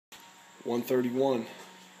131.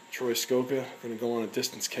 Troy Scocca, going to go on a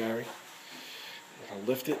distance carry. I'm going to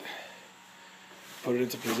lift it, put it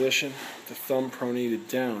into position, the thumb pronated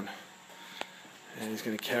down, and he's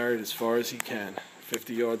going to carry it as far as he can,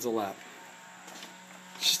 50 yards a lap.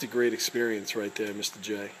 It's just a great experience right there, Mr.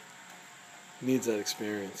 J. He needs that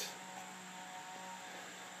experience.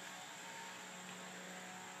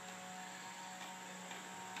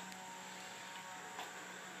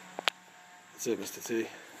 That's it, Mr. T.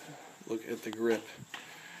 Look at the grip.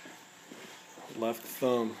 Left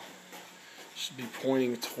thumb should be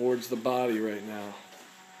pointing towards the body right now.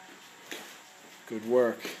 Good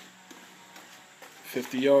work.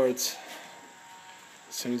 50 yards.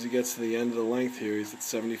 As soon as he gets to the end of the length here, he's at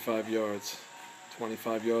 75 yards.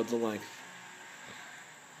 25 yards of length.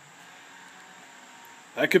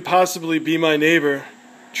 That could possibly be my neighbor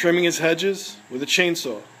trimming his hedges with a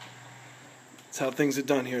chainsaw. That's how things are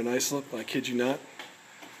done here in Islip. I kid you not.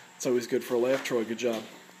 It's always good for a laugh. Troy, good job.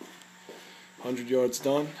 100 yards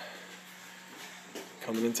done.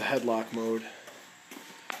 Coming into headlock mode.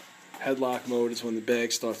 Headlock mode is when the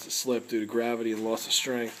bag starts to slip due to gravity and loss of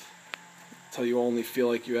strength, until you only feel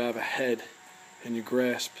like you have a head in your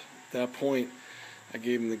grasp. At that point, I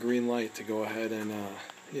gave him the green light to go ahead and,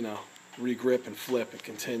 re-grip and flip and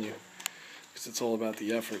continue, because it's all about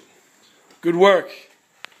the effort. Good work.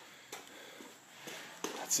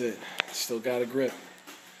 That's it. Still got a grip.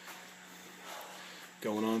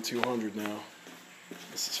 Going on 200 now.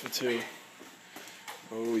 This is for 2.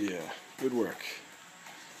 Oh yeah, good work.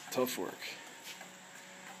 Tough work.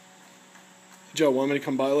 Joe, want me to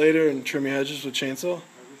come by later and trim your hedges with a chainsaw? I wish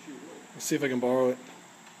you would. Let's see if I can borrow it.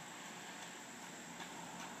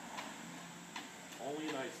 Only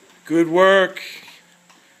nicely. Good work.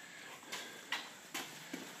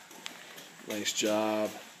 Nice job.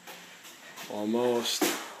 Almost.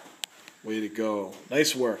 Way to go.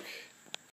 Nice work.